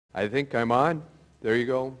I think I'm on. There you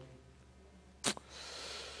go.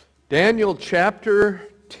 Daniel chapter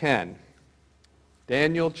 10.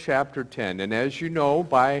 Daniel chapter 10. And as you know,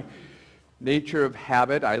 by nature of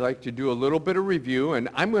habit, I like to do a little bit of review, and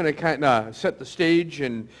I'm going to kind of set the stage,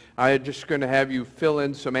 and I'm just going to have you fill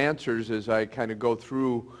in some answers as I kind of go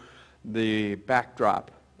through the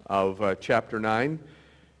backdrop of chapter 9.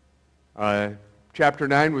 Chapter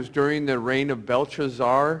 9 was during the reign of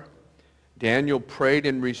Belshazzar. Daniel prayed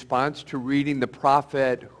in response to reading the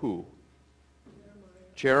prophet who?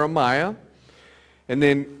 Jeremiah. And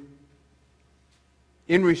then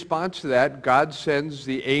in response to that, God sends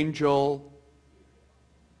the angel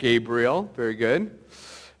Gabriel. Very good.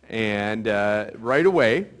 And right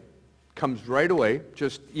away, comes right away,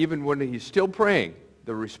 just even when he's still praying,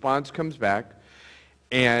 the response comes back.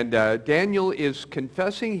 And Daniel is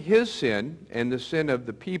confessing his sin and the sin of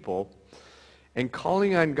the people and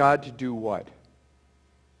calling on God to do what?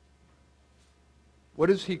 What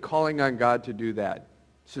is he calling on God to do that?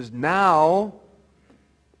 He says, now,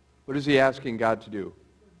 what is he asking God to do?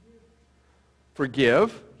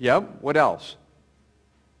 Forgive. Yep. What else?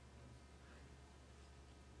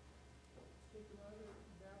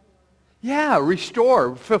 Yeah,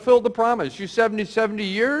 restore. Fulfill the promise. You 70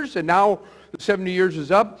 years, and now the 70 years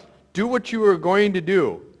is up. Do what you were going to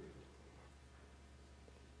do.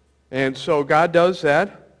 And so God does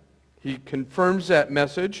that. He confirms that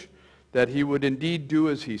message that he would indeed do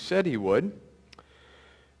as he said he would.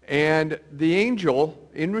 And the angel,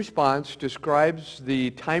 in response, describes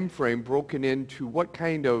the time frame broken into what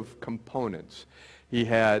kind of components. He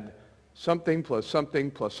had something plus something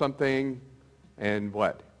plus something, and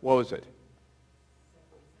what? What was it?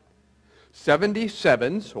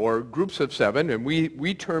 77s, or groups of 7, and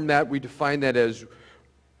we term that, we define that as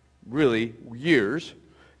really years,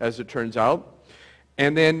 as it turns out.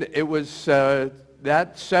 And then it was,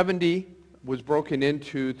 that 70 was broken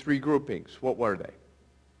into 3 groupings. What were they?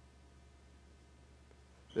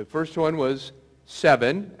 The first one was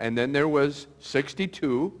 7, and then there was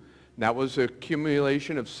 62. And that was an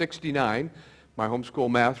accumulation of 69. My homeschool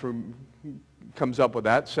math room comes up with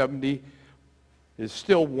that. 70 is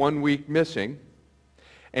still 1 week missing.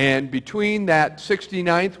 And between that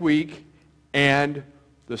 69th week and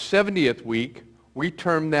the 70th week, we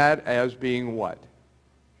term that as being what?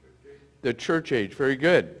 The church age. Very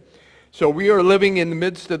good. So we are living in the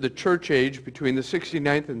midst of the church age between the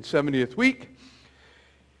 69th and 70th week.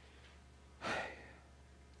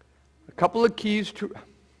 A couple of keys to...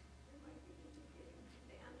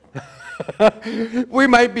 We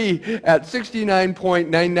might be at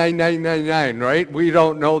 69.99999, right? We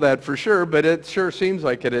don't know that for sure, but it sure seems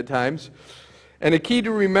like it at times. And a key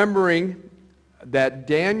to remembering that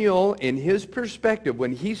Daniel, in his perspective,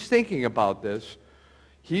 when he's thinking about this,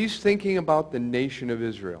 he's thinking about the nation of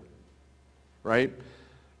Israel, right?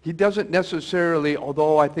 He doesn't necessarily,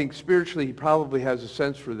 although I think spiritually he probably has a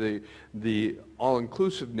sense for the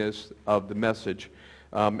all-inclusiveness of the message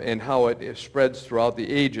and how it spreads throughout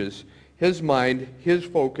the ages. His mind, his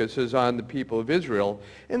focus is on the people of Israel,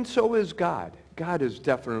 and so is God. God is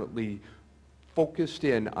definitely focused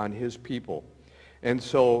in on his people. And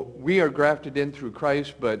so we are grafted in through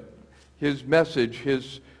Christ, but his message,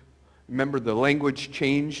 remember the language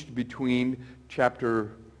changed between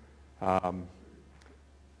chapter 2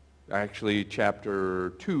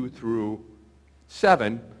 through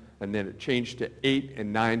 7, and then it changed to 8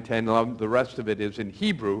 and 9, 10, 11. The rest of it is in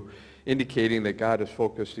Hebrew, indicating that God is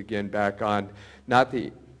focused again back on not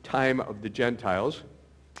the time of the Gentiles,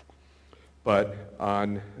 but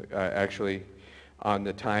on actually on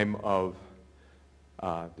the time of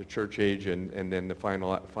the church age and then the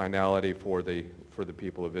finality for the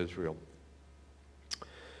people of Israel.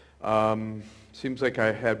 Seems like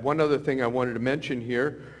I had one other thing I wanted to mention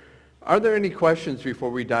here. Are there any questions before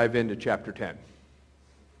we dive into chapter 10?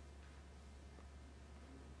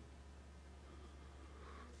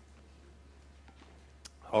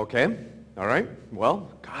 Okay, all right. Well,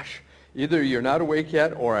 gosh, either you're not awake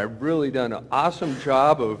yet, or I've really done an awesome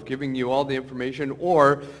job of giving you all the information,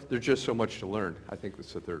 or there's just so much to learn. I think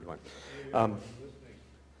that's the third one. Maybe I was listening.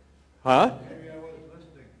 Huh? Maybe I was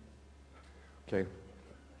listening. Okay.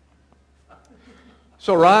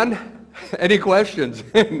 So, Ron, any questions?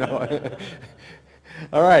 No.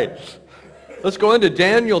 All right. Let's go into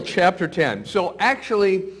Daniel chapter 10. So,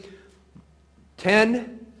 actually,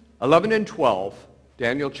 10, 11, and 12,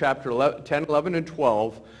 Daniel chapter 10, 11, and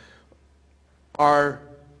 12 are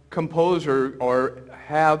composed or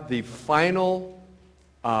have the final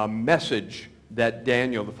message that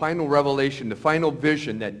Daniel, the final revelation, the final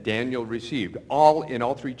vision that Daniel received, all in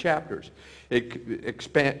all 3 chapters. It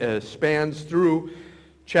spans through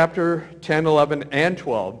chapter 10, 11, and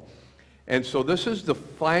 12. And so this is the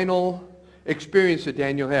final experience that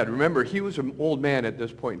Daniel had. Remember, he was an old man at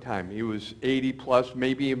this point in time. He was 80 plus,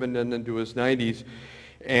 maybe even into his 90s,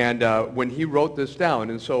 and when he wrote this down.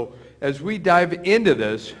 And so as we dive into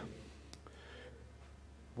this,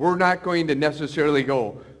 we're not going to necessarily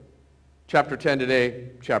go chapter 10 today,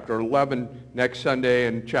 chapter 11 next Sunday,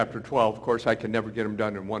 and chapter 12. Of course, I can never get them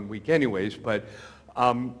done in 1 week anyways, but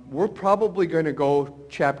we're probably going to go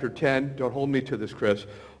chapter 10, don't hold me to this, Chris,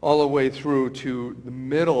 all the way through to the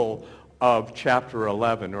middle of chapter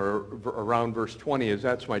 11, or around verse 20, as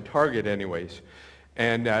that's my target anyways.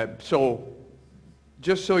 And so,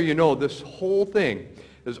 just so you know, this whole thing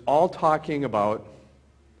is all talking about,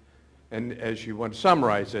 and as you want to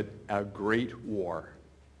summarize it, a great war.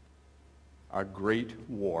 A great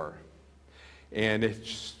war. And it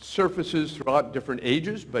surfaces throughout different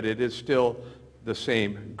ages, but it is still the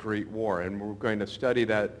same great war. And we're going to study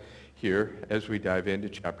that here as we dive into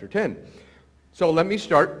chapter 10. So let me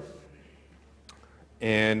start,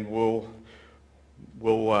 and we'll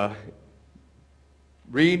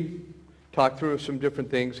read, talk through some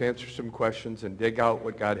different things, answer some questions, and dig out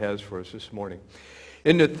what God has for us this morning.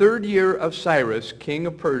 In the 3rd year of Cyrus, king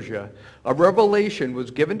of Persia, a revelation was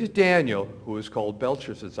given to Daniel, who is called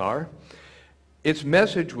Belshazzar. Its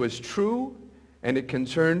message was true, and it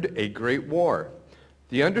concerned a great war.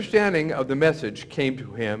 The understanding of the message came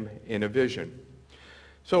to him in a vision.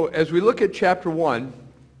 So as we look at chapter 1,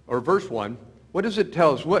 or verse 1, what does it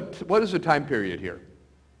tell us? What is the time period here?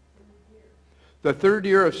 The 3rd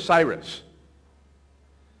year of Cyrus.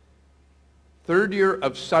 3rd year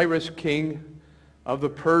of Cyrus, king of the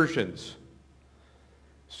Persians.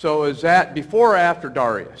 So is that before or after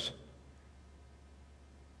Darius?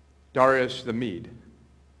 Darius the Mede.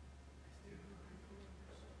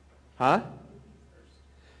 Huh?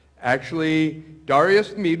 Actually,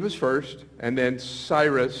 Darius the Mede was first, and then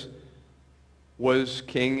Cyrus was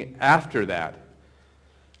king after that.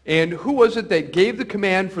 And who was it that gave the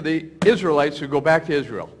command for the Israelites to go back to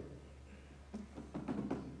Israel?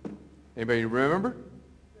 Anybody remember?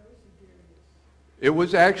 It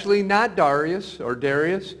was actually not Darius or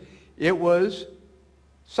Darius. It was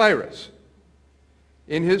Cyrus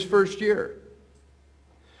in his first year.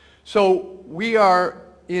 So we are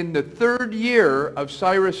in the 3rd year of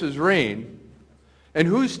Cyrus's reign, and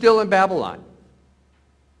who's still in Babylon?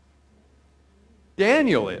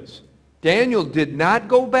 Daniel is. Daniel did not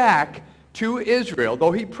go back to Israel,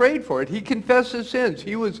 though he prayed for it. He confessed his sins.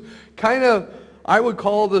 He was kind of, I would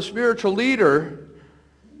call, the spiritual leader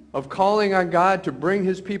of calling on God to bring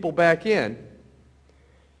his people back in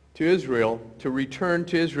to Israel, to return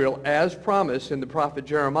to Israel as promised in the prophet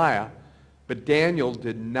Jeremiah. But Daniel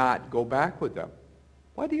did not go back with them.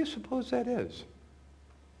 Why do you suppose that is?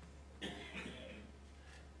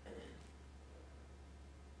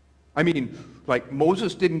 I mean, like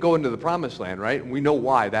Moses didn't go into the promised land, right? And we know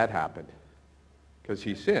why that happened. Because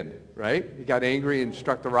he sinned, right? He got angry and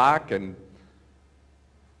struck the rock, and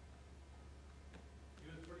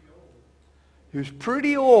he was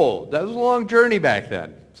pretty old. That was a long journey back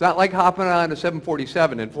then. It's not like hopping on a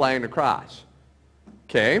 747 and flying across.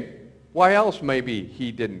 Okay? Why else maybe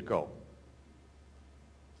he didn't go?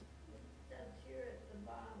 It says here at the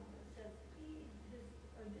bottom, it says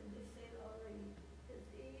or did they say it already? His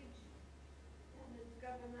age and his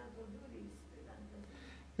governmental duties prevented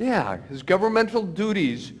him. Yeah, his governmental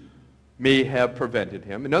duties may have prevented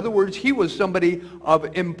him. In other words, he was somebody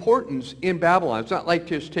of importance in Babylon. It's not like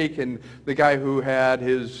just taking the guy who had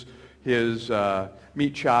his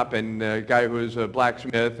meat shop and the guy who was a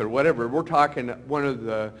blacksmith or whatever. We're talking one of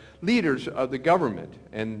the leaders of the government.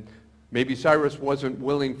 And maybe Cyrus wasn't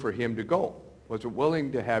willing for him to go, wasn't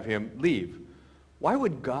willing to have him leave. Why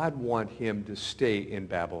would God want him to stay in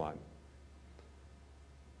Babylon?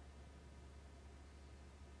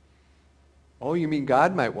 Oh, you mean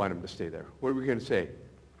God might want him to stay there. What are we going to say?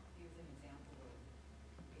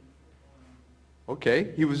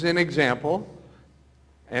 Okay, he was an example.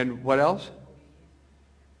 And what else?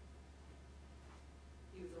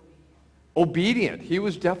 Obedient. He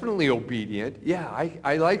was definitely obedient. Yeah,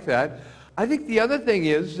 I like that. I think the other thing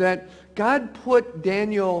is that God put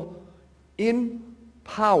Daniel in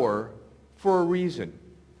power for a reason.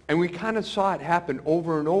 And we kind of saw it happen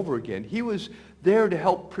over and over again. He was there to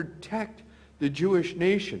help protect the Jewish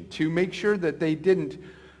nation, to make sure that they didn't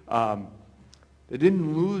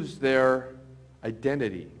lose their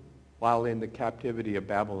identity while in the captivity of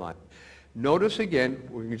Babylon. Notice again,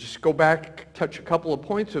 we can just go back, touch a couple of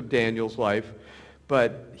points of Daniel's life,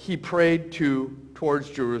 but he prayed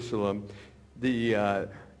towards Jerusalem. He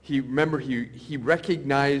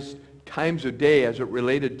recognized times a day as it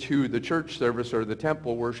related to the church service or the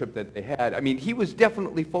temple worship that they had. I mean, he was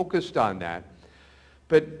definitely focused on that.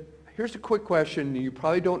 But here's a quick question. You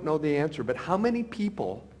probably don't know the answer, but how many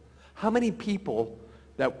people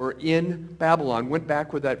that were in Babylon went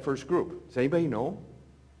back with that first group? Does anybody know?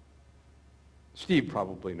 Steve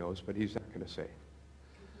probably knows, but he's not going to say.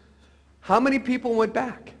 How many people went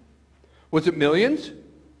back? Was it millions?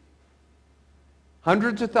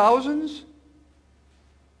 Hundreds of thousands?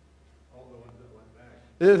 All the ones that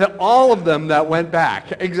went back. All of them that went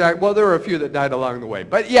back. Exactly. Well, there were a few that died along the way.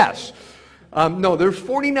 But yes. No, there's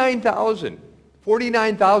 49,000.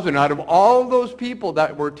 49,000 out of all those people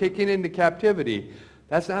that were taken into captivity.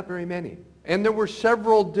 That's not very many. And there were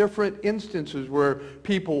several different instances where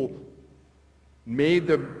people made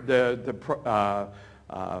the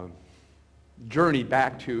journey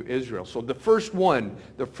back to Israel. So the first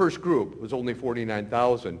group was only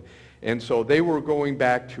 49,000. And so they were going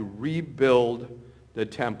back to rebuild the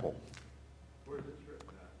temple. Where is it written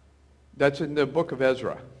at? That's in the book of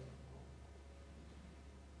Ezra.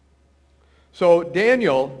 So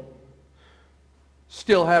Daniel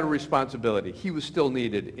still had a responsibility. He was still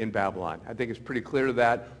needed in Babylon. I think it's pretty clear to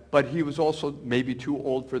that. But he was also maybe too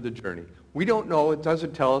old for the journey. We don't know. It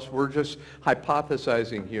doesn't tell us. We're just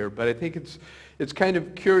hypothesizing here. But I think it's kind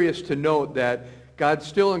of curious to note that God's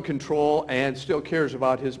still in control and still cares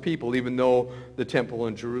about his people, even though the temple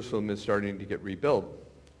in Jerusalem is starting to get rebuilt.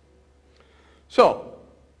 So,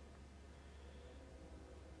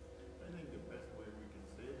 I think the best way we can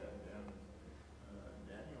say that, Dan, is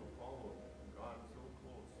Daniel followed God so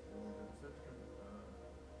close and was in such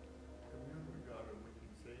commune with God, or we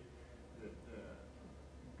can say that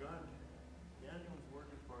Daniel's work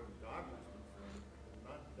as far as God was concerned was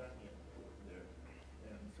not done yet there.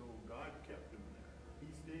 And so God kept him there. He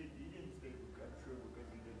didn't stay, I'm sure, because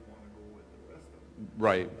he didn't want to go with the rest of them.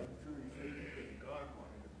 right. I'm sure he stayed because God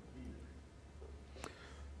wanted him to be there.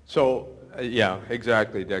 So, yeah,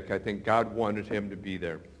 exactly, Dick. I think God wanted him to be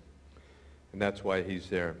there. And that's why he's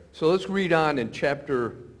there. So let's read on in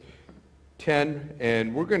chapter 10,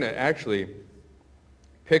 and we're going to actually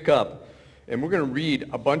pick up, and we're going to read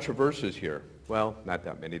a bunch of verses here. Well, not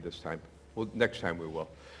that many this time. Well, next time we will.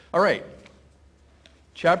 All right.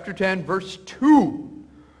 Chapter 10, verse 2.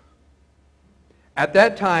 At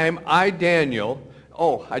that time, I, Daniel...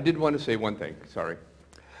 Oh, I did want to say one thing. Sorry.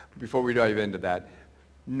 Before we dive into that.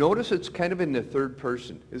 Notice it's kind of in the third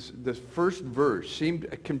person. The first verse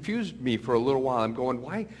confused me for a little while. I'm going,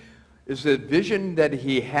 why? Is it a vision that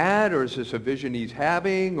he had, or is this a vision he's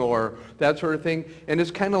having, or that sort of thing? And it's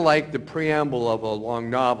kind of like the preamble of a long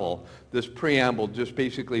novel. This preamble just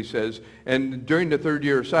basically says, and during the third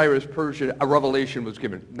year of Cyrus, Persia, a revelation was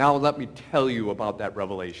given. Now let me tell you about that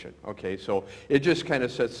revelation. Okay, so it just kind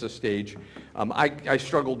of sets the stage. I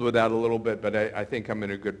struggled with that a little bit, but I think I'm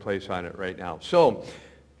in a good place on it right now. So,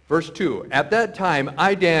 verse 2, at that time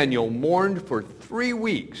I, Daniel, mourned for 3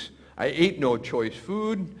 weeks. I ate no choice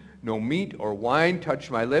food, no meat or wine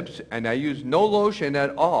touched my lips, and I used no lotion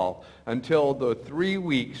at all until the 3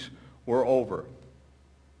 weeks were over.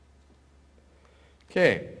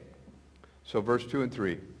 Okay, so verse 2 and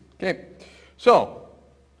 3. Okay, so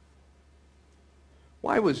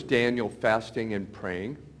why was Daniel fasting and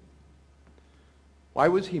praying? Why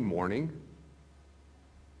was he mourning?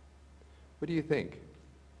 What do you think?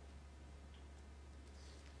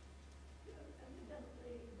 Evidently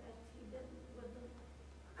that he wasn't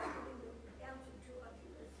getting the answer to what he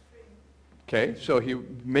was praying. Okay, so he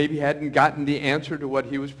maybe hadn't gotten the answer to what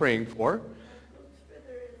he was praying for. What goes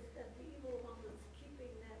further is that the evil one was keeping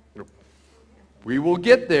that from happening. We will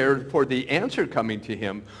get there for the answer coming to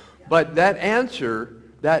him, but that answer,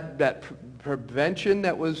 that prevention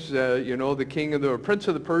that was, the king of the prince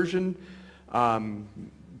of the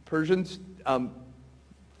Persians,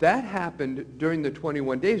 that happened during the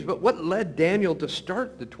 21 days. But what led Daniel to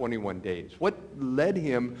start the 21 days? What led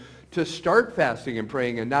him to start fasting and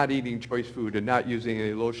praying and not eating choice food and not using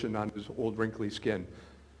any lotion on his old wrinkly skin?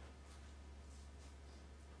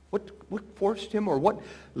 What forced him, or what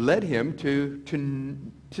led him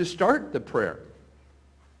to start the prayer?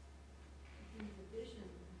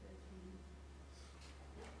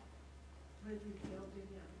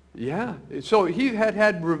 Yeah, so he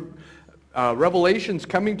had revelations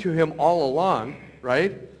coming to him all along,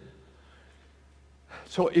 right?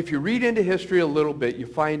 So if you read into history a little bit, you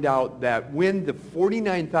find out that when the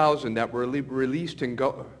 49,000 that were released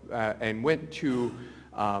and went to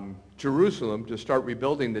Jerusalem to start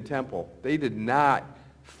rebuilding the temple, they did not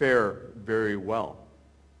fare very well.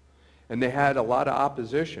 And they had a lot of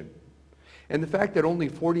opposition. And the fact that only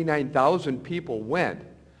 49,000 people went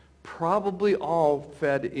probably all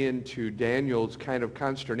fed into Daniel's kind of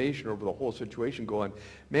consternation over the whole situation, going,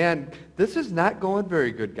 man, this is not going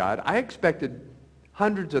very good, God. I expected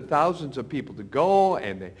hundreds of thousands of people to go,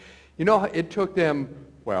 and it took them,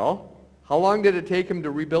 well, how long did it take them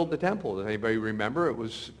to rebuild the temple? Does anybody remember?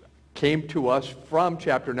 It came to us from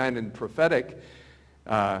chapter 9 in prophetic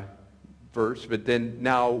verse, but then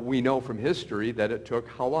now we know from history that it took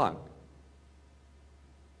how long?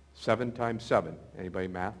 7 times 7. Anybody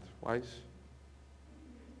math-wise?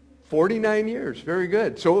 49 years. Very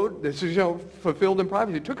good. So this is fulfilled in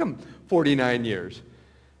prophecy. It took him 49 years.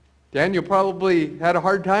 Daniel probably had a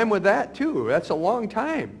hard time with that too. That's a long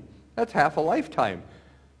time. That's half a lifetime.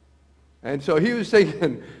 And so he was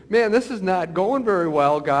thinking, man, this is not going very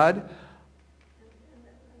well, God. And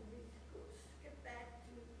we skip back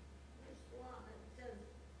to verse 1. It says,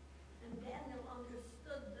 and Daniel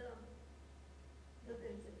understood the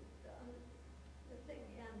vision, the thing,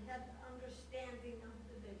 and had understanding of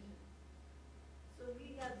the vision. So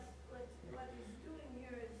he has, what he's doing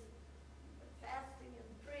here is fasting and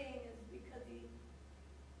praying is because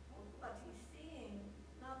what he's seeing,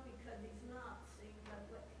 not because he's not seeing, but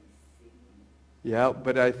what he's seeing. Yeah,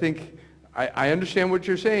 but I think, I understand what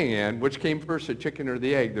you're saying, Ann. Which came first, the chicken or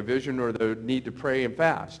the egg, the vision or the need to pray and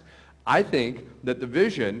fast? I think that the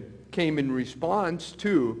vision came in response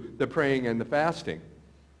to the praying and the fasting.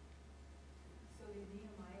 So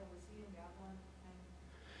Nehemiah, was he in Babylon at the time?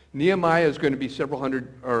 Nehemiah is going to be several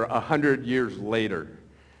hundred or 100 years later.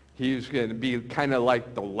 He's going to be kind of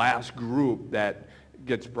like the last group that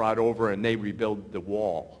gets brought over and they rebuild the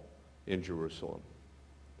wall in Jerusalem.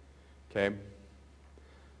 Okay?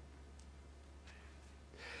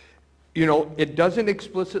 It doesn't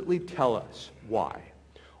explicitly tell us why.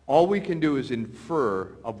 All we can do is infer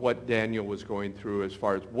of what Daniel was going through as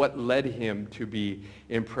far as what led him to be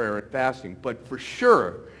in prayer and fasting. But for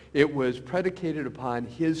sure, it was predicated upon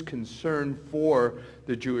his concern for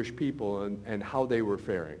the Jewish people and how they were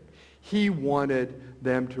faring. He wanted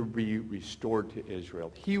them to be restored to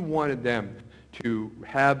Israel. He wanted them to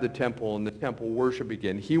have the temple and the temple worship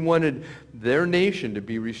again. He wanted their nation to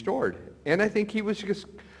be restored. And I think he was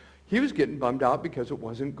getting bummed out because it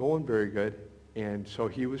wasn't going very good. And so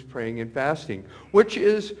he was praying and fasting, which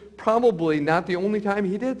is probably not the only time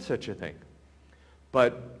he did such a thing.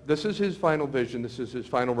 But this is his final vision. This is his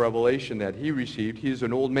final revelation that he received. He's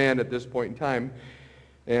an old man at this point in time.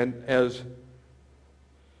 And as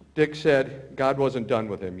Dick said, God wasn't done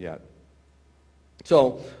with him yet.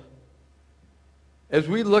 So as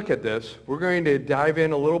we look at this, we're going to dive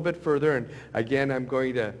in a little bit further. And again, I'm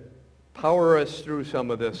going to power us through some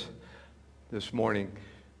of this morning.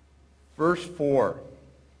 Verse 4,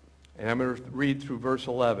 and I'm going to read through verse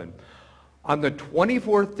 11. On the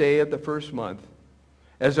 24th day of the first month,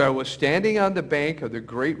 as I was standing on the bank of the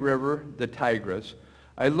great river, the Tigris,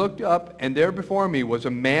 I looked up, and there before me was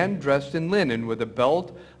a man dressed in linen with a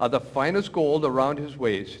belt of the finest gold around his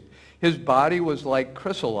waist. His body was like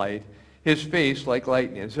chrysolite, his face like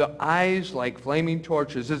lightning, his eyes like flaming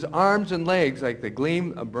torches, his arms and legs like the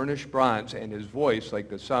gleam of burnished bronze, and his voice like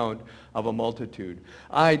the sound of a multitude.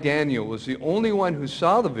 I, Daniel, was the only one who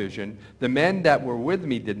saw the vision. The men that were with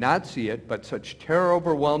me did not see it, but such terror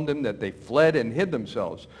overwhelmed them that they fled and hid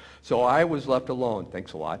themselves. So I was left alone,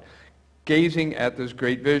 thanks a lot, gazing at this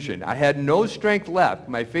great vision. I had no strength left.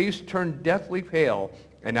 My face turned deathly pale,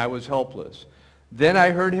 and I was helpless. Then I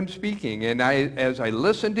heard him speaking, and as I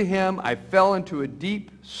listened to him, I fell into a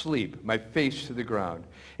deep sleep, my face to the ground.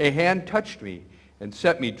 A hand touched me and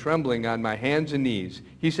set me trembling on my hands and knees.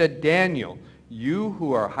 He said, Daniel, you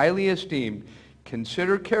who are highly esteemed,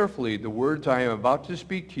 consider carefully the words I am about to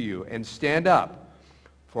speak to you, and stand up,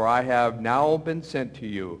 for I have now been sent to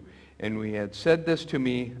you. And when he had said this to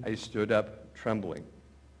me, I stood up trembling.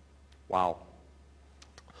 Wow.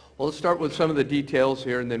 Well, let's start with some of the details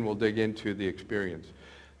here, and then we'll dig into the experience.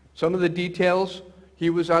 Some of the details,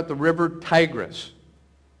 he was at the river Tigris,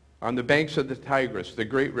 on the banks of the Tigris, the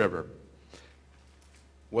great river.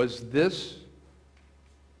 Was this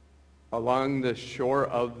along the shore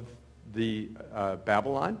of the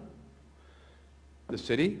Babylon, the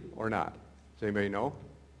city, or not? Does anybody know?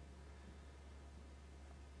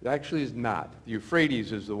 It actually is not. The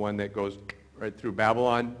Euphrates is the one that goes right through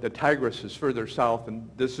Babylon. The Tigris is further south, and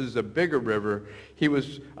this is a bigger river. He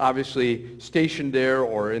was obviously stationed there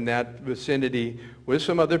or in that vicinity with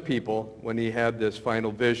some other people when he had this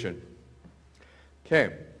final vision.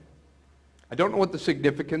 Okay. I don't know what the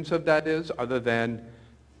significance of that is, other than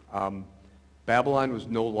Babylon was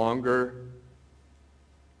no longer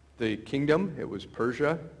the kingdom. It was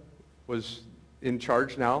Persia was in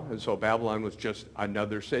charge now, and so Babylon was just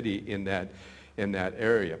another city in that in that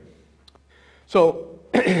area. So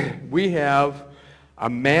we have a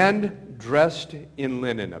man dressed in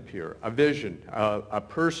linen up here, a vision, a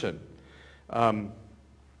person.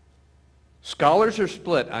 Scholars are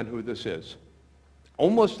split on who this is.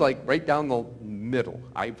 Almost like right down the middle.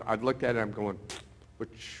 I've looked at it, I'm going,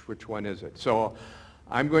 which one is it? So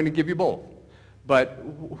I'm going to give you both. But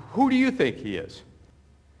who do you think he is?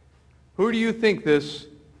 Who do you think this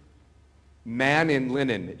man in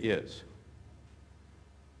linen is?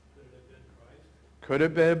 Could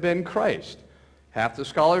it have been Christ? Half the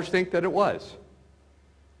scholars think that it was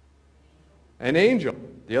an angel.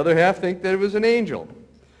 The other half think that it was an angel.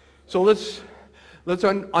 So let's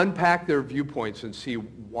unpack their viewpoints and see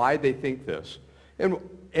why they think this.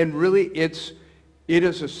 And really, it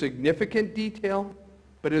is a significant detail,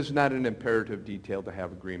 but it is not an imperative detail to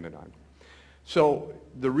have agreement on. So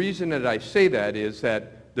the reason that I say that is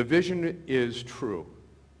that the vision is true.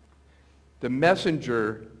 The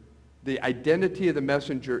messenger, the identity of the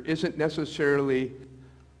messenger isn't necessarily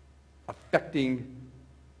affecting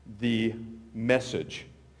the message.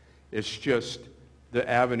 It's just the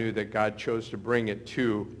avenue that God chose to bring it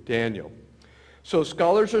to Daniel. So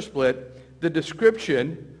scholars are split. The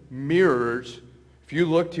description mirrors, if you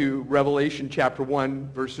look to Revelation chapter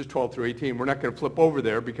 1, verses 12 through 18, we're not going to flip over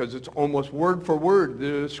there because it's almost word for word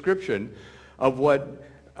the description of what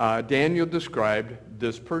Daniel described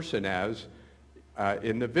this person as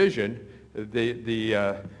in the vision.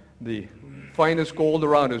 The finest gold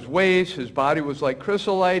around his waist, his body was like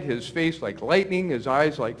chrysolite, his face like lightning, his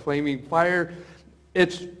eyes like flaming fire.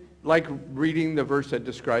 It's like reading the verse that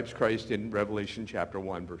describes Christ in Revelation chapter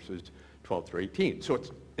 1, verses 12 through 18. So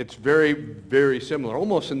it's very, very similar,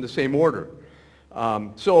 almost in the same order.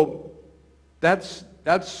 So that's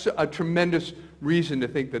a tremendous reason to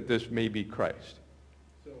think that this may be Christ.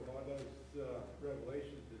 So how does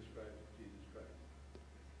Revelation describe Jesus Christ?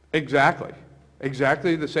 Exactly.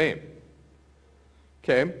 Exactly the same.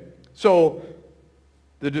 Okay? So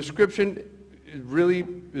the description really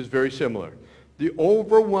is very similar. The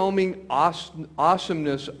overwhelming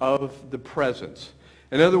awesomeness of the presence.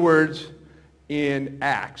 In other words, in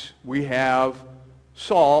Acts, we have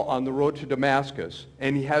Saul on the road to Damascus,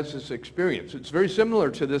 and he has this experience. It's very similar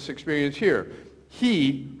to this experience here.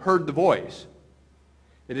 He heard the voice.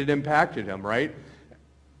 It had impacted him, right?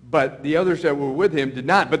 But the others that were with him did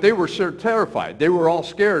not. But they were terrified. They were all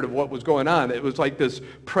scared of what was going on. It was like this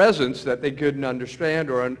presence that they couldn't understand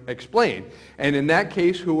or explain. And in that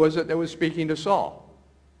case, who was it that was speaking to Saul?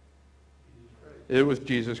 It was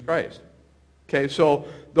Jesus Christ. Okay, so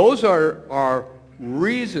those are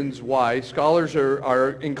reasons why scholars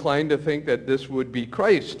are inclined to think that this would be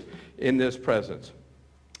Christ in this presence.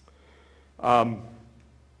 But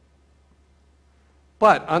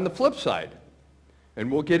on the flip side, and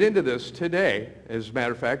we'll get into this today, as a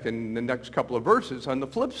matter of fact, in the next couple of verses. On the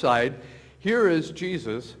flip side, here is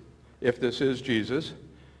Jesus, if this is Jesus.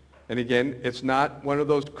 And again, it's not one of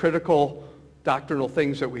those critical doctrinal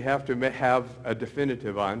things that we have to have a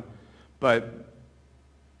definitive on. But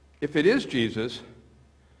if it is Jesus,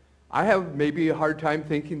 I have maybe a hard time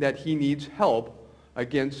thinking that he needs help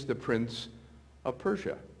against the prince of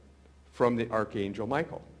Persia from the archangel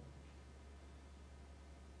Michael.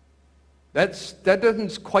 That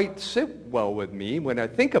doesn't quite sit well with me. When I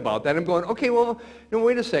think about that, I'm going, okay, well, no,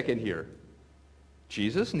 wait a second here.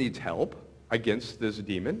 Jesus needs help against this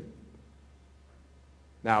demon.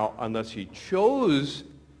 Now, unless he chose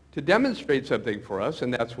to demonstrate something for us,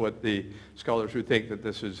 and that's what the scholars who think that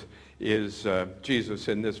this is Jesus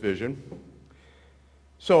in this vision.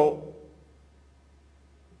 So,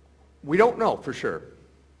 we don't know for sure.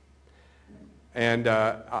 And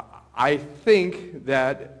I think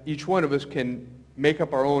that each one of us can make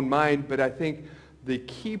up our own mind, but I think the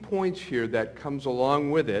key points here that comes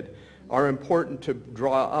along with it are important to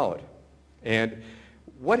draw out. And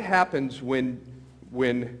what happens when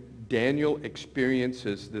Daniel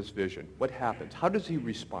experiences this vision? What happens? How does he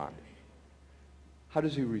respond? How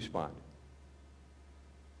does he respond?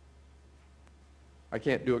 I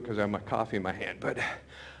can't do it because I have my coffee in my hand, but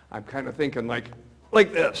I'm kind of thinking like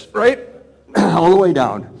this, right? All the way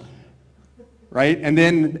down. Right? And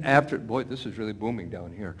then after, boy, this is really booming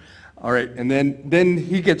down here. All right, and then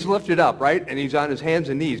he gets lifted up, right? And he's on his hands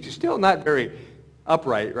and knees. He's still not very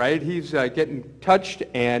upright, right? He's getting touched,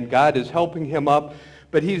 and God is helping him up.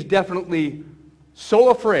 But he's definitely so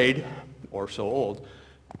afraid, or so old,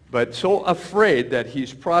 but so afraid that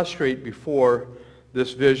he's prostrate before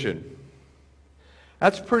this vision.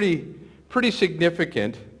 That's pretty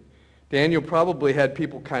significant. Daniel probably had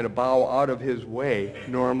people kind of bow out of his way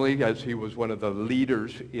normally, as he was one of the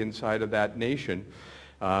leaders inside of that nation.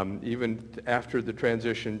 even after the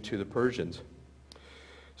transition to the Persians.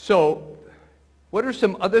 So, what are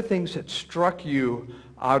some other things that struck you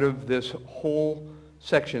out of this whole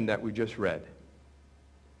section that we just read?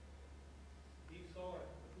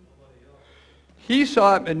 He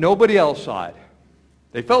saw it, and nobody else saw it.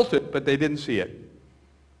 They felt it, but they didn't see it.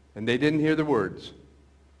 And they didn't hear the words.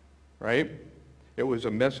 Right? It was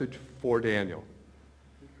a message for Daniel.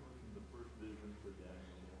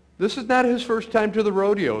 This is not his first time to the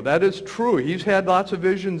rodeo. That is true. He's had lots of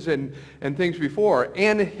visions and things before,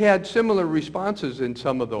 and had similar responses in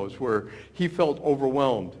some of those where he felt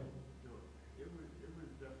overwhelmed. It was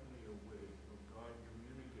definitely a way of God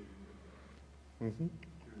communicating with them. Mm-hmm.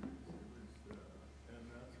 And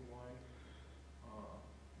that's why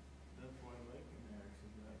like in Acts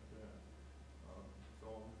that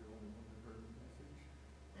Saul was the only one that heard the message.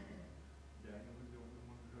 Daniel was the only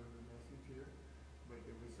one that heard the message here. But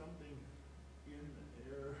there was something in the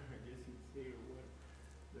air, I guess you'd say, or what,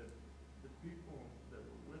 that the people that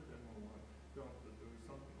were with him or what felt that there was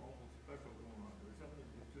something almost special going on. There was something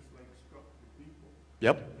that just like struck the people.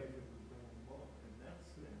 Yep. As it was going along. And that's,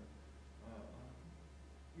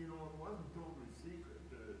 it wasn't totally secret.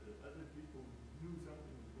 The other people knew something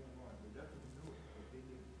was going on. They definitely knew it, but they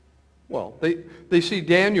didn't. Well, they see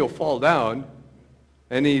Daniel fall down,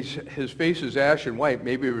 and his face is ashen white.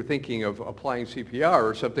 Maybe we're thinking of applying CPR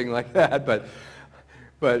or something like that, but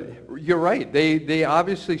you're right. They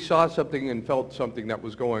obviously saw something and felt something that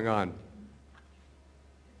was going on. It's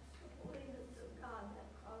the holiness of God that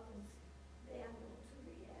causes Daniel to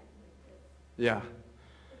react like this. Yeah.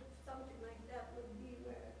 Something like that would be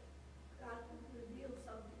where God would reveal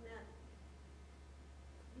something that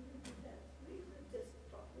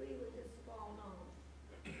we would just fall on.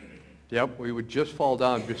 Yep, we would just fall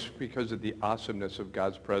down just because of the awesomeness of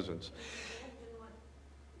God's presence. Imagine what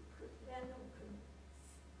Daniel could,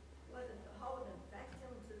 how it affects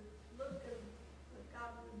him to look at what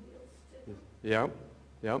God reveals to him. Yep,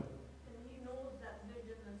 yep. And he knows that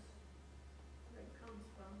vision is where it comes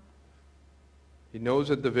from. He knows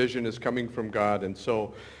that the vision is coming from God, and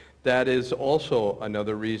so that is also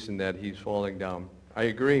another reason that he's falling down. I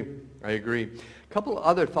agree. A couple of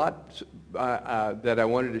other thoughts that I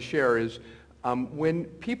wanted to share is when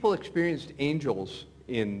people experienced angels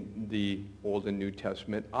in the Old and New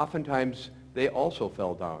Testament, oftentimes they also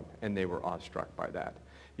fell down and they were awestruck by that.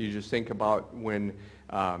 You just think about when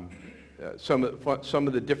some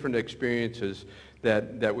of the different experiences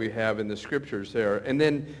that we have in the scriptures there. And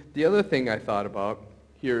then the other thing I thought about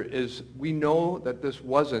here is we know that this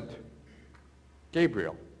wasn't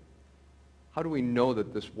Gabriel. How do we know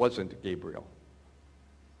that this wasn't Gabriel?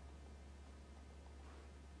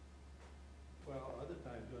 Well, other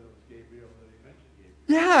times when it was Gabriel, that he mentioned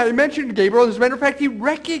Gabriel. Yeah, he mentioned Gabriel. As a matter of fact, he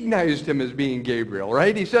recognized him as being Gabriel,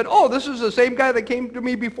 right? He said, oh, this is the same guy that came to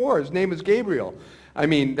me before. His name is Gabriel. I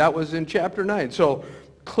mean, that was in chapter 9. So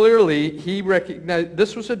clearly, he recognized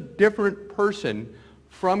this was a different person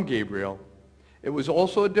from Gabriel. It was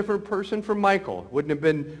also a different person from Michael. Wouldn't have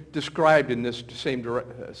been described in this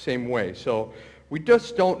same way. So we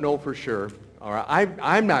just don't know for sure. All right,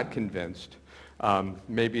 I'm not convinced.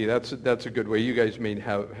 Maybe that's a good way. You guys may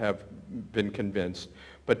have been convinced.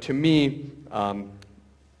 But to me,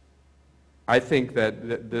 I think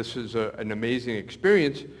that this is an amazing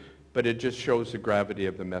experience, but it just shows the gravity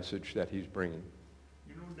of the message that he's bringing.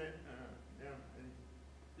 You know that, and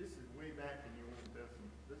this is way back in the Old Testament.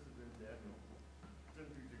 This is in Daniel,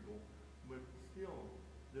 centuries ago. But still,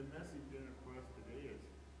 the message in it for us today is,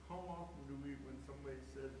 how often do we, when somebody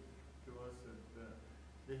says to us that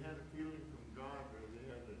they had a feeling from God, or they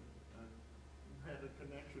had a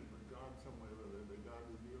connection with God somewhere, or that God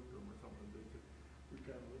revealed to them or something, we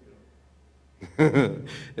kind of look at them.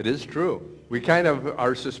 It is true. We kind of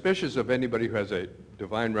are suspicious of anybody who has a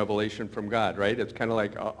divine revelation from God, right? It's kind of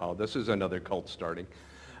like, uh-oh, this is another cult starting.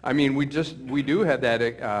 I mean, we do have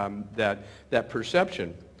that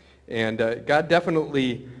perception. And God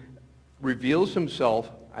definitely reveals himself,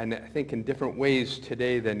 and I think in different ways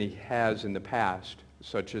today than he has in the past,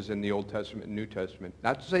 such as in the Old Testament and New Testament.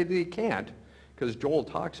 Not to say that he can't, because Joel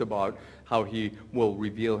talks about how he will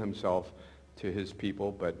reveal himself to his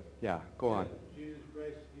people, but yeah, go on. Jesus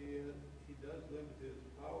Christ, he does limit his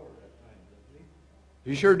power at times, doesn't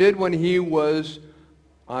he? He sure did when he was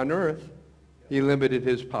on earth. He limited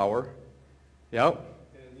his power. Yep.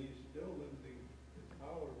 And he's still limiting his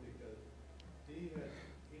power because he'd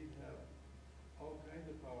have all kinds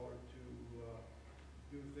of power to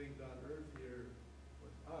do things on earth here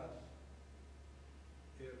with us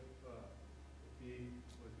if he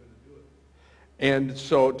was going to do it. And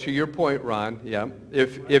so to your point, Ron, yeah,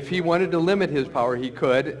 if he wanted to limit his power, he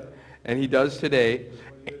could, and he does today.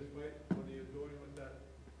 When he was going with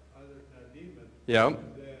that demon, Yeah. then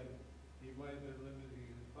he might have been limiting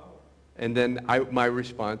his power. And then my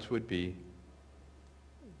response would be,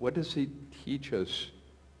 what does he teach us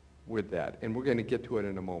with that? And we're going to get to it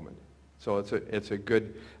in a moment. So it's a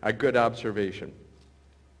good observation.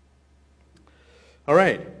 All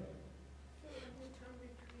right. So when you turn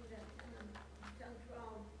between that 10, 12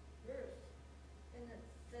 verse, and it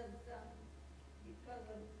says, because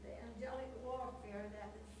of the angelic warfare,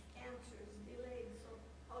 that its answer is delayed, so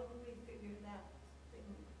how do we figure that thing?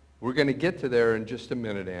 We're going to get to there in just a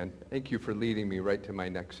minute, Ann. Thank you for leading me right to my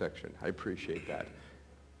next section. I appreciate that.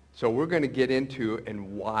 So we're going to get into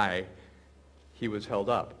and why he was held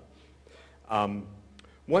up.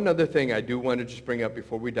 One other thing I do want to just bring up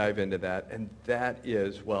before we dive into that, and that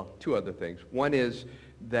is, well, two other things. One is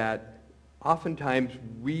that oftentimes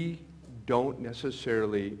we don't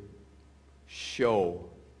necessarily show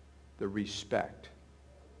the respect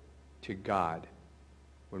to God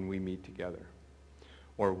when we meet together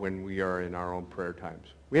or when we are in our own prayer times.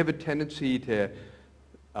 We have a tendency to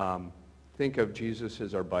think of Jesus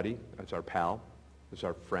as our buddy, as our pal, as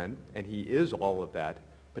our friend, and he is all of that,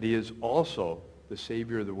 but he is also the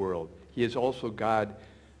Savior of the world. He is also God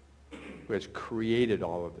who has created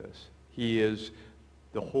all of this. He is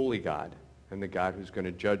the holy God and the God who's going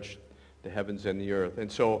to judge the heavens and the earth.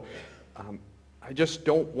 And so I just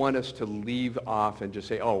don't want us to leave off and just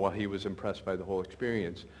say, oh, well, he was impressed by the whole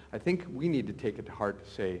experience. I think we need to take it to heart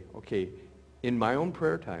to say, okay, in my own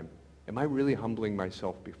prayer time, am I really humbling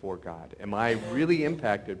myself before God? Am I really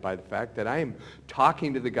impacted by the fact that I am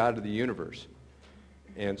talking to the God of the universe?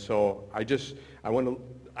 And so I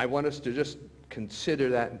want us to just consider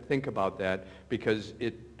that and think about that, because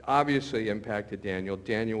it obviously impacted Daniel.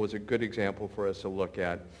 Daniel was a good example for us to look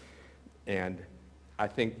at. And I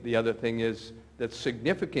think the other thing is that's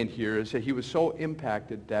significant here is that he was so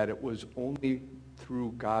impacted that it was only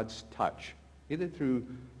through God's touch, either through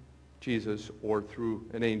Jesus or through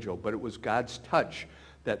an angel, but it was God's touch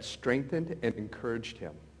that strengthened and encouraged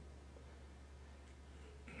him.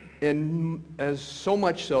 And as so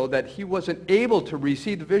much so that he wasn't able to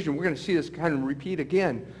receive the vision. We're going to see this kind of repeat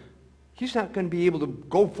again. He's not going to be able to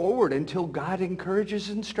go forward until God encourages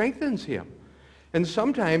and strengthens him. And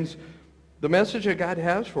sometimes the message that God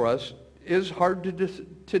has for us is hard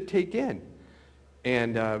to take in.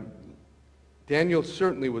 And Daniel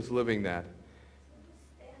certainly was living that.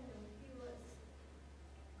 Daniel, he was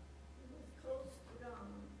close to God.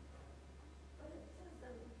 But it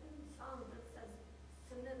says in Psalms, it says,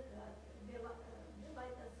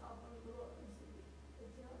 delight thyself in the Lord.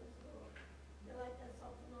 Delight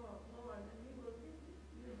thyself in the Lord, and he will give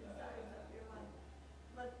you the desires of your life.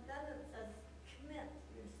 But then it says, commit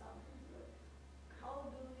yourself into it. How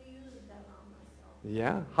do we use that on myself?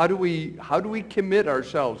 Yeah. How do we commit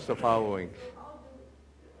ourselves to following? So how do we,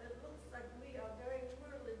 it looks like we are very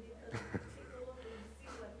worldly because take a look and see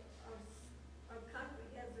what our country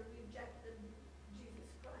has rejected Jesus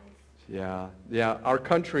Christ. Yeah, our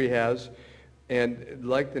country has, and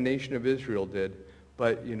like the nation of Israel did.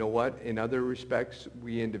 But you know what? In other respects,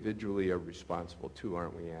 we individually are responsible too,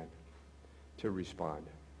 aren't we, Ann? To respond.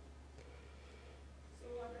 So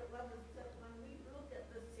what is that, when we look at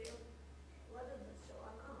this here, what does it show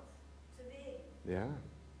on us today? Yeah.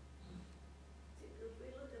 See, if we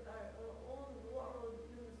look at our own world,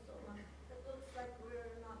 Minnesota, it looks like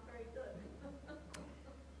we're not very good.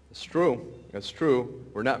 It's true. That's true.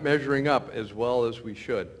 We're not measuring up as well as we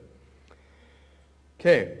should.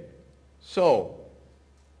 Okay, so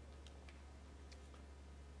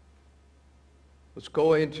let's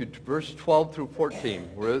go into verse 12 through 14.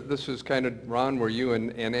 This is kind of, Ron, where you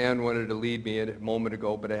and Ann wanted to lead me a moment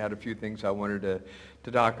ago, but I had a few things I wanted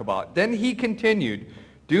to talk about. Then he continued,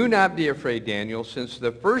 do not be afraid, Daniel, since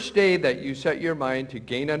the first day that you set your mind to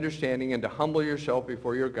gain understanding and to humble yourself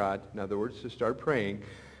before your God, in other words, to start praying,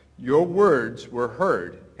 your words were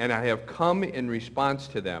heard, and I have come in response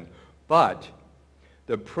to them. But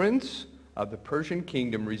the prince of the Persian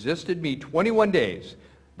kingdom resisted me 21 days.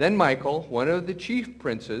 Then Michael, one of the chief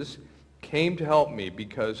princes, came to help me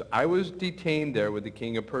because I was detained there with the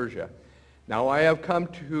king of Persia. Now I have come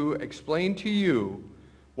to explain to you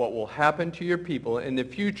what will happen to your people in the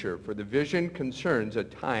future, for the vision concerns a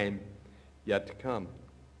time yet to come.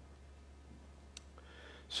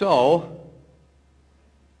 So,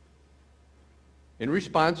 in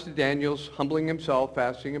response to Daniel's humbling himself,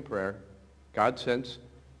 fasting and prayer, God sends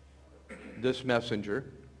this messenger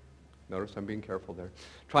Notice I'm being careful there.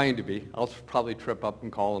 Trying to be. I'll probably trip up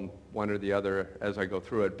and call him one or the other as I go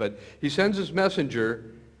through it. But he sends his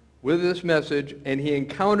messenger with this message, and he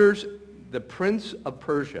encounters the prince of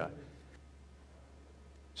Persia.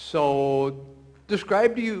 So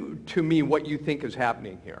describe to me what you think is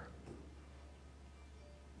happening here.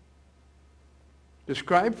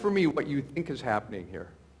 Describe for me what you think is happening here.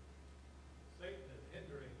 Satan is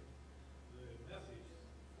hindering the message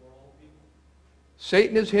for all people.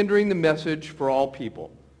 Satan is hindering the message for all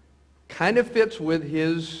people. Kind of fits with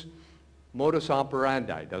his modus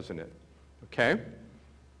operandi, doesn't it? Okay?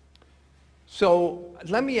 So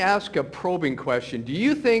let me ask a probing question. Do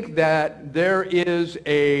you think that there is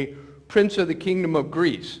a prince of the kingdom of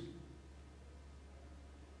Greece?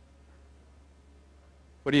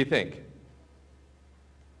 What do you think?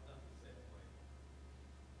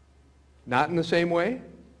 Not in the same way?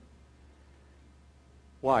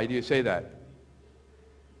 Why do you say that?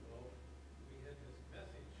 Well, we had this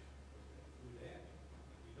message through Daniel.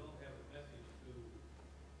 We don't have a message through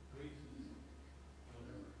Greece's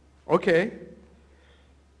whatever. Okay.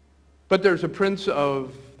 But there's a prince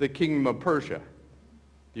of the kingdom of Persia.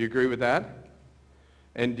 Do you agree with that?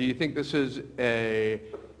 And do you think this is a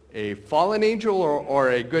fallen angel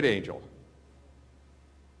or a good angel?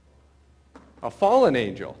 A fallen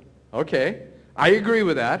angel. Okay. I agree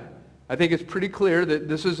with that. I think it's pretty clear that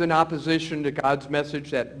this is in opposition to God's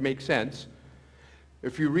message. That makes sense.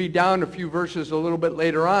 If you read down a few verses a little bit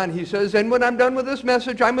later on, he says, and when I'm done with this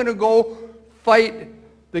message, I'm going to go fight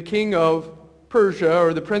the king of Persia,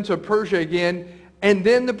 or the prince of Persia again, and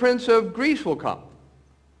then the prince of Greece will come.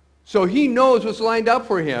 So he knows what's lined up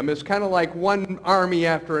for him. It's kind of like one army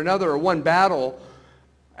after another, or one battle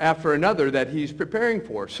after another that he's preparing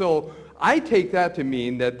for. So I take that to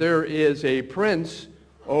mean that there is a prince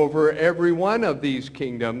over every one of these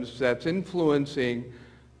kingdoms that's influencing,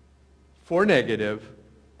 for negative,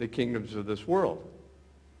 the kingdoms of this world.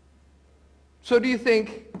 So do you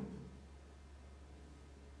think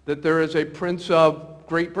that there is a prince of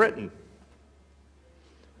Great Britain?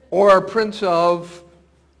 Or a prince of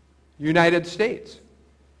United States?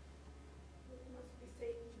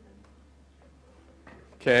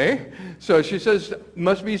 Okay, so she says,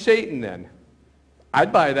 must be Satan then.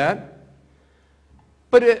 I'd buy that.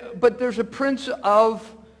 But there's a prince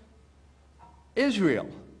of Israel.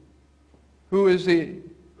 Who is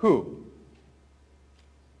who?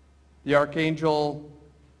 The archangel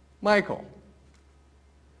Michael.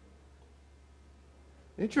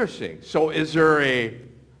 Interesting. So is there a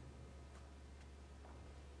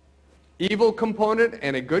evil component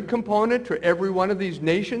and a good component to every one of these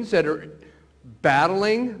nations that are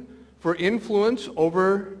battling for influence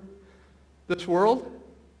over this world?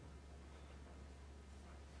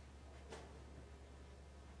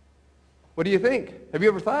 What do you think? Have you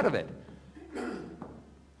ever thought of it?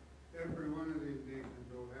 Every one of these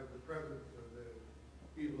nations will have the presence of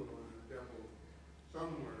the evil one, the devil,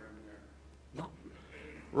 somewhere in there.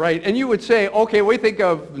 Right, and you would say, okay, we think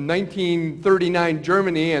of 1939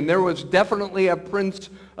 Germany, and there was definitely a prince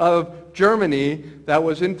of Germany that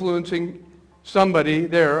was influencing somebody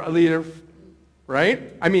there, a leader,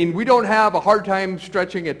 right? I mean, we don't have a hard time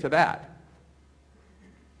stretching it to that.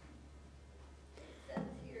 It says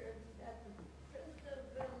here that the prince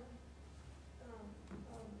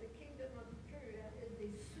of the kingdom of Persia is a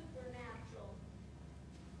supernatural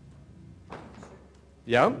creature.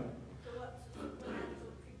 Yeah? So what's a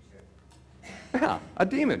supernatural creature? Yeah, a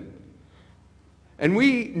demon. And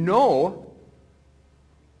we know...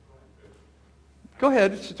 Go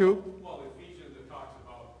ahead, Stu. Well, Ephesians, it talks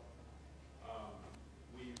about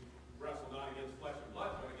we wrestle not against flesh and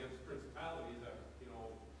blood, but against principalities that,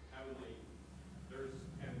 heavenly.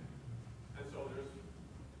 And so there's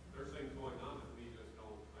things going on that we just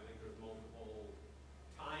don't. I think there's multiple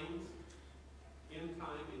times, in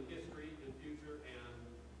history, in future, and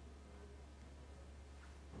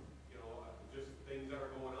just things that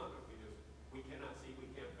are going on that we cannot see, we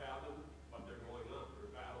can't fathom, but they're going on. There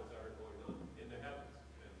are battles that are going on in the heavens.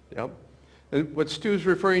 Yep. And what Stu's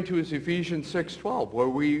referring to is Ephesians 6:12, where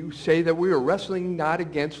we say that we are wrestling not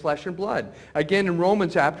against flesh and blood. Again, in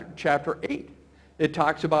Romans chapter 8, it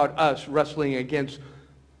talks about us wrestling against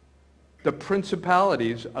the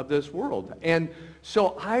principalities of this world. And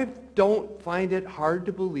so I don't find it hard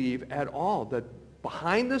to believe at all that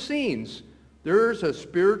behind the scenes, there's a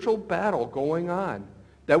spiritual battle going on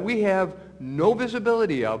that we have no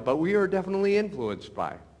visibility of, but we are definitely influenced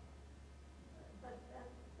by. But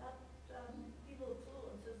that evil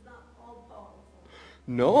influence is not all powerful.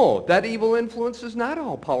 No, that evil influence is not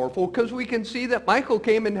all powerful, because we can see that Michael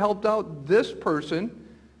came and helped out this person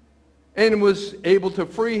and was able to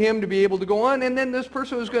free him to be able to go on. And then this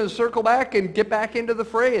person was going to circle back and get back into the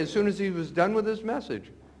fray as soon as he was done with his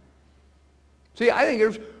message. See, I think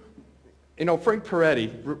there's, Frank Peretti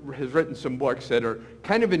has written some books that are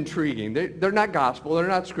kind of intriguing. They're not gospel, they're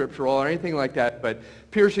not scriptural or anything like that, but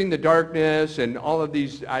Piercing the Darkness and all of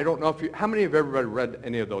these, I don't know if how many of everybody read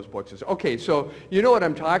any of those books? Okay, so you know what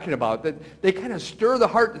I'm talking about, that they kind of stir the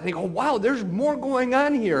heart to think, oh wow, there's more going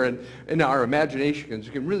on here, and our imaginations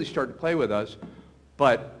can really start to play with us.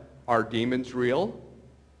 But are demons real?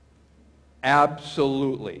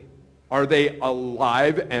 Absolutely. Are they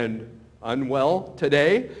alive and unwell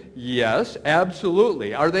today? Yes,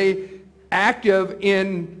 absolutely. Are they active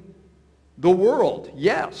in the world?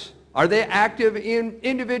 Yes. Are they active in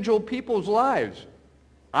individual people's lives?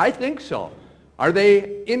 I think so. Are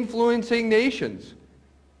they influencing nations?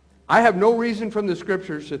 I have no reason from the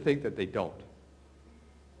scriptures to think that they don't.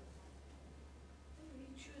 We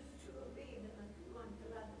choose to obey them if we want to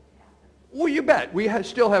let it happen. Well, you bet. We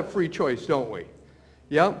still have free choice, don't we?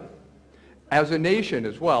 Yep. As a nation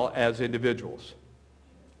as well as individuals.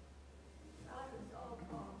 God is all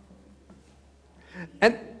powerful.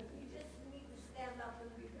 And You just need to stand up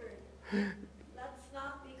and be heard. Let's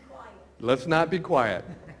not be quiet. let's not be quiet.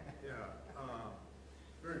 Yeah,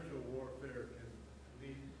 spiritual warfare can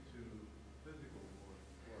lead to physical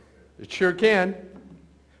warfare. It sure can.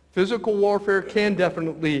 Physical warfare can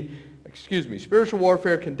definitely, spiritual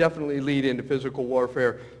warfare can definitely lead into physical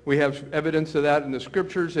warfare. We have evidence of that in the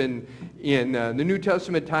scriptures in the New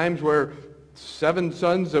Testament times where 7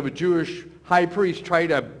 sons of a Jewish high priest try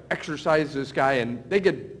to exorcise this guy, and they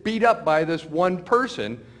get beat up by this one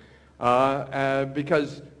person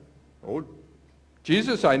because, oh,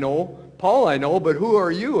 Jesus I know, Paul I know, but who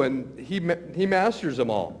are you? And he masters them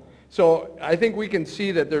all. So I think we can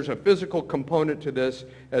see that there's a physical component to this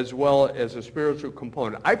as well as a spiritual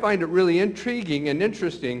component. I find it really intriguing and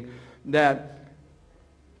interesting that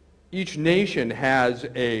each nation has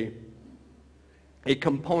a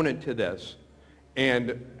component to this.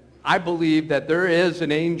 And I believe that there is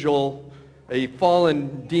an angel, a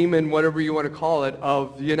fallen demon, whatever you want to call it,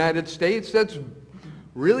 of the United States that's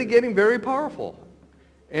really getting very powerful.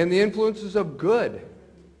 And the influences of good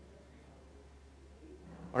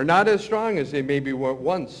are not as strong as they maybe were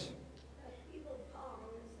once. That evil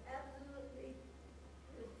power is absolutely,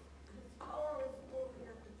 his power is broken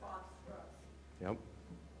at the prosper us. Yep.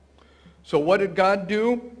 So what did God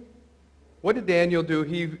do? What did Daniel do?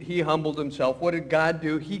 He humbled himself. What did God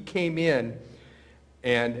do? He came in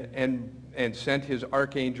and sent his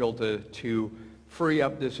archangel to free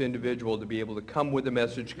up this individual to be able to come with the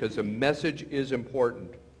message, because the message is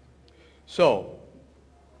important. So,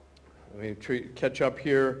 let me catch up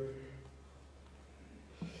here.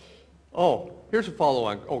 Oh, here's a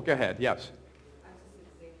follow-on. Oh, go ahead. Yes. I was just going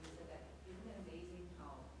to say, you said that, isn't it amazing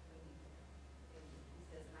how, when he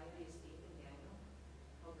says, highly esteemed in Daniel,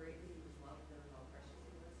 how greatly he was loved and how precious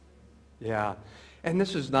he was? Yeah. And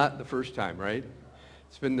this is not the first time, right?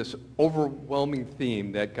 It's been this overwhelming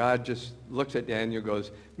theme that God just looks at Daniel and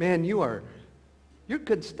goes, man, you're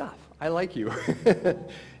good stuff. I like you.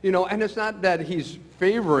 And it's not that he's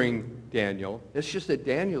favoring Daniel. It's just that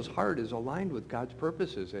Daniel's heart is aligned with God's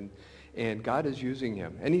purposes, and God is using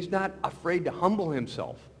him. And he's not afraid to humble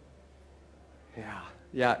himself.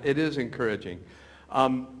 Yeah, it is encouraging.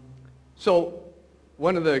 So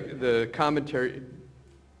one of the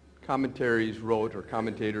commentators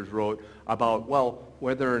wrote about, well,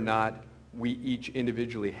 whether or not we each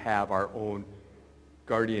individually have our own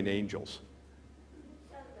guardian angels. He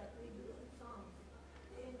said that we do in Psalms.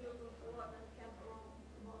 The angels of the Lord that camp around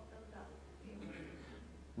about them that.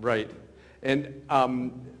 Right. And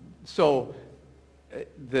so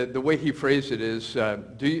the way he phrased it is,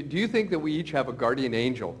 do you think that we each have a guardian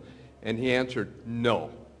angel? And he answered, no.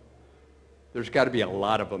 There's got to be a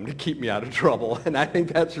lot of them to keep me out of trouble. And I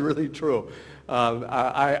think that's really true.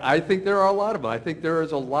 I think there are a lot of them. I think there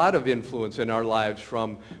is a lot of influence in our lives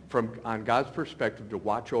from on God's perspective to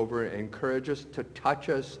watch over, encourage us, to touch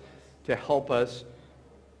us, to help us,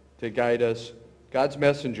 to guide us. God's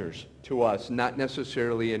messengers to us, not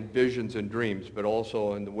necessarily in visions and dreams, but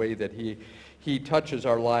also in the way that he touches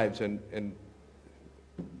our lives in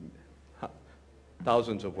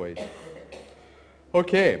thousands of ways.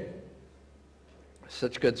 Okay.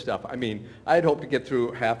 Such good stuff. I mean, I'd hope to get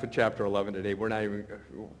through half of chapter 11 today. I'm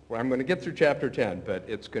going to get through chapter 10, but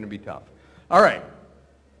it's going to be tough. All right.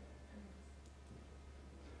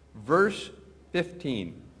 Verse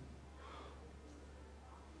 15.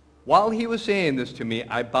 While he was saying this to me,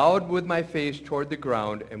 I bowed with my face toward the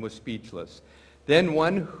ground and was speechless. Then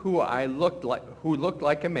one who looked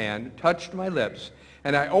like a man touched my lips,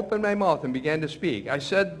 And I opened my mouth and began to speak. I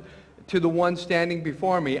said to the one standing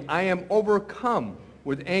before me, I am overcome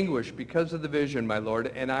with anguish because of the vision, my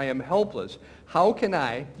Lord, and I am helpless. How can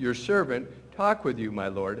I, your servant, talk with you, my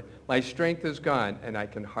Lord? My strength is gone, and I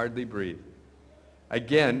can hardly breathe.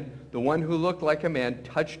 Again, the one who looked like a man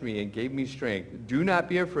touched me and gave me strength. Do not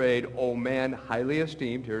be afraid, O man highly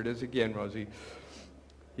esteemed. Here it is again, Rosie.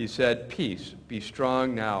 He said, peace, be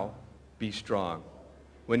strong now, be strong.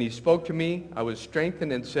 When he spoke to me, I was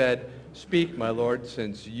strengthened and said, speak, my Lord,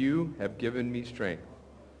 since you have given me strength.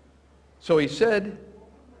 So he said,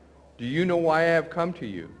 do you know why I have come to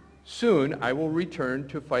you? Soon I will return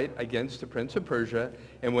to fight against the prince of Persia,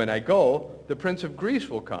 and when I go, the prince of Greece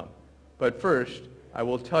will come. But first, I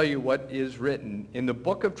will tell you what is written in the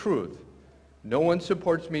book of truth. No one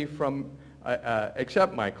supports me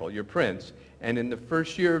except Michael, your prince, and in the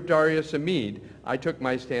first year of Darius the Mede, I took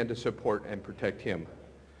my stand to support and protect him.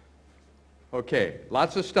 Okay,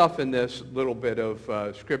 lots of stuff in this little bit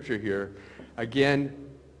of scripture here. Again,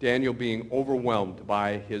 Daniel being overwhelmed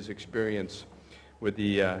by his experience with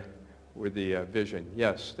the vision.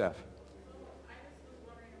 Yes, Steph? I just was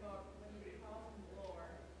wondering about when you call him Lord,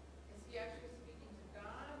 is he actually speaking to God,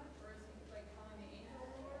 or is he like calling the angel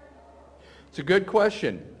Lord? It's a good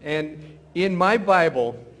question. And in my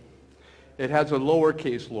Bible, it has a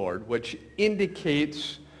lowercase Lord, which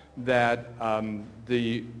indicates that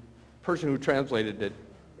the person who translated it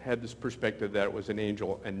had this perspective that it was an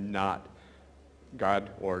angel and not God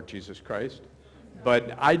or Jesus Christ.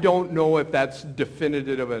 But I don't know if that's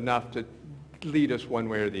definitive enough to lead us one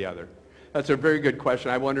way or the other. That's a very good question.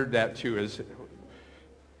 I wondered that too,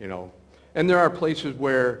 and there are places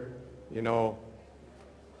where,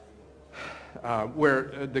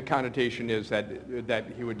 where the connotation is that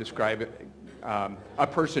he would describe a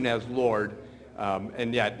person as Lord,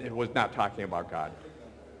 and yet it was not talking about God.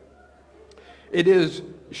 It is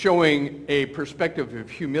showing a perspective of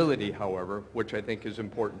humility, however, which I think is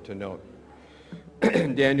important to note.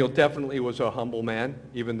 Daniel definitely was a humble man,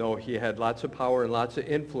 even though he had lots of power and lots of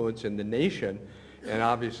influence in the nation, and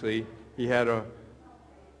obviously he had a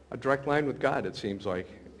direct line with God, it seems like,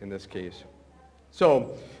 in this case.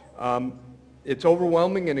 So, it's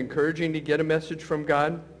overwhelming and encouraging to get a message from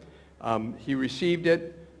God. He received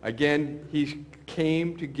it. Again, he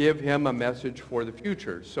came to give him a message for the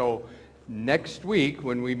future. So, next week,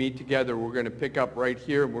 when we meet together, we're going to pick up right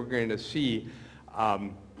here, and we're going to see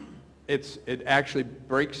it actually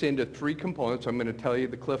breaks into three components. I'm going to tell you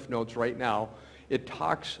the cliff notes right now. It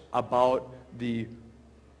talks about a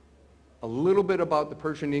little bit about the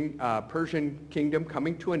Persian kingdom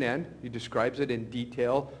coming to an end. He describes it in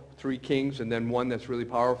detail, 3 kings, and then one that's really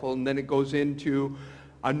powerful. And then it goes into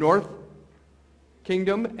a north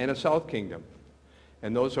kingdom and a south kingdom.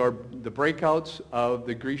 And those are the breakouts of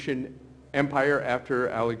the Grecian Empire after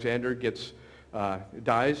Alexander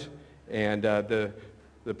dies, and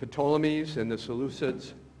the Ptolemies and the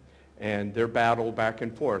Seleucids, and their battle back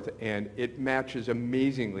and forth. And it matches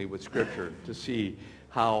amazingly with Scripture to see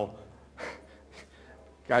how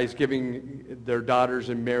guys giving their daughters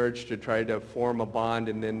in marriage to try to form a bond,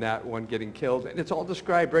 and then that one getting killed. And it's all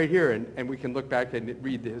described right here, and we can look back and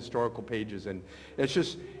read the historical pages. And it's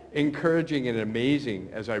just encouraging and amazing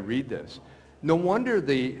as I read this. No wonder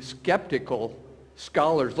the skeptical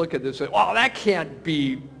scholars look at this and say, oh, that can't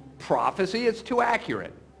be prophecy. It's too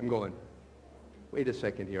accurate. I'm going, wait a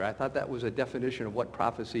second here. I thought that was a definition of what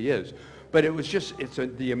prophecy is. But it was just,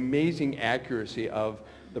 the amazing accuracy of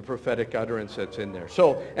the prophetic utterance that's in there.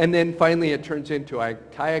 So, and then finally it turns into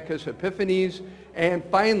Antiochus Epiphanes, and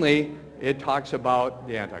finally it talks about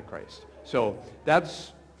the Antichrist. So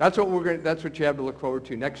that's what you have to look forward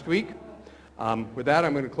to next week. With that,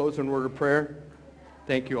 I'm going to close in a word of prayer.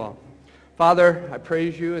 Thank you all. Father, I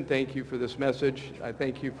praise you and thank you for this message. I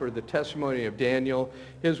thank you for the testimony of Daniel,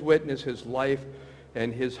 his witness, his life,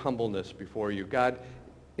 and his humbleness before you. God,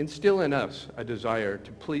 instill in us a desire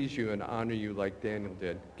to please you and honor you like Daniel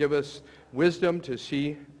did. Give us wisdom to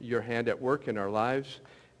see your hand at work in our lives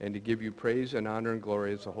and to give you praise and honor and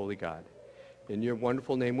glory as the holy God. In your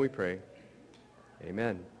wonderful name we pray.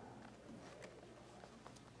 Amen.